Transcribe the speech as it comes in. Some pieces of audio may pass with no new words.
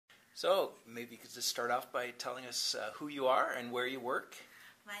So maybe you could just start off by telling us who you are and where you work.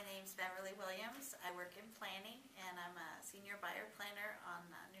 My name's Beverly Williams. I work in planning, and I'm a senior buyer planner on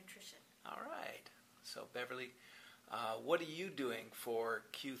nutrition. All right. So Beverly, what are you doing for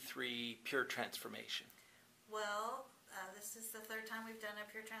Q3 Pure Transformation? Well, this is the third time we've done a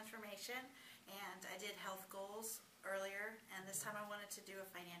Pure Transformation, and I did health goals earlier, and this time I wanted to do a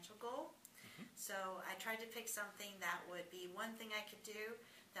financial goal. So I tried to pick something that would be one thing I could do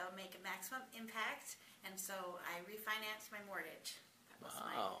that would make a maximum impact, and so I refinanced my mortgage.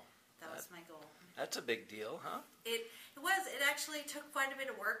 That was my goal. That's a big deal, huh? It was. It actually took quite a bit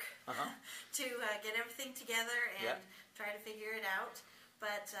of work to get everything together and try to figure it out.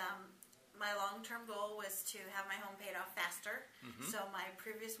 But my long-term goal was to have my home paid off faster. So my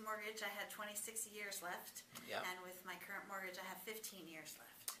previous mortgage, I had 26 years left. And with my current mortgage, I have 15 years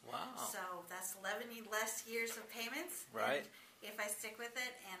left. Wow. So that's 11 less years of payments. Right. If I stick with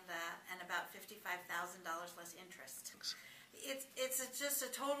it, and about $55,000 less interest. It's just a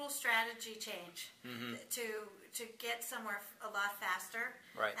total strategy change to get somewhere a lot faster.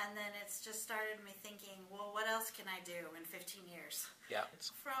 Right. And then it's just started me thinking, well, what else can I do in 15 years? Yeah.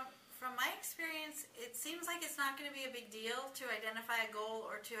 From my experience, it seems like it's not going to be a big deal to identify a goal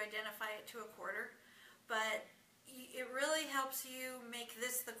or to identify it to a quarter, but it really helps you make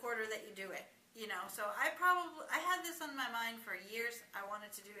this the quarter that you do it. You know, so I had this on my mind for years. I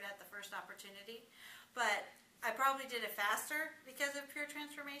wanted to do it at the first opportunity, but I probably did it faster because of Pure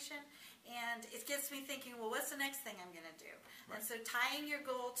Transformation, and it gets me thinking, well, what's the next thing I'm going to do? Right. And so tying your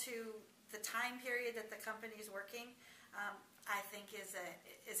goal to the time period that the company is working, I think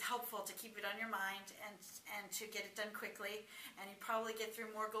is helpful to keep it on your mind and to get it done quickly, and you probably get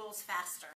through more goals faster.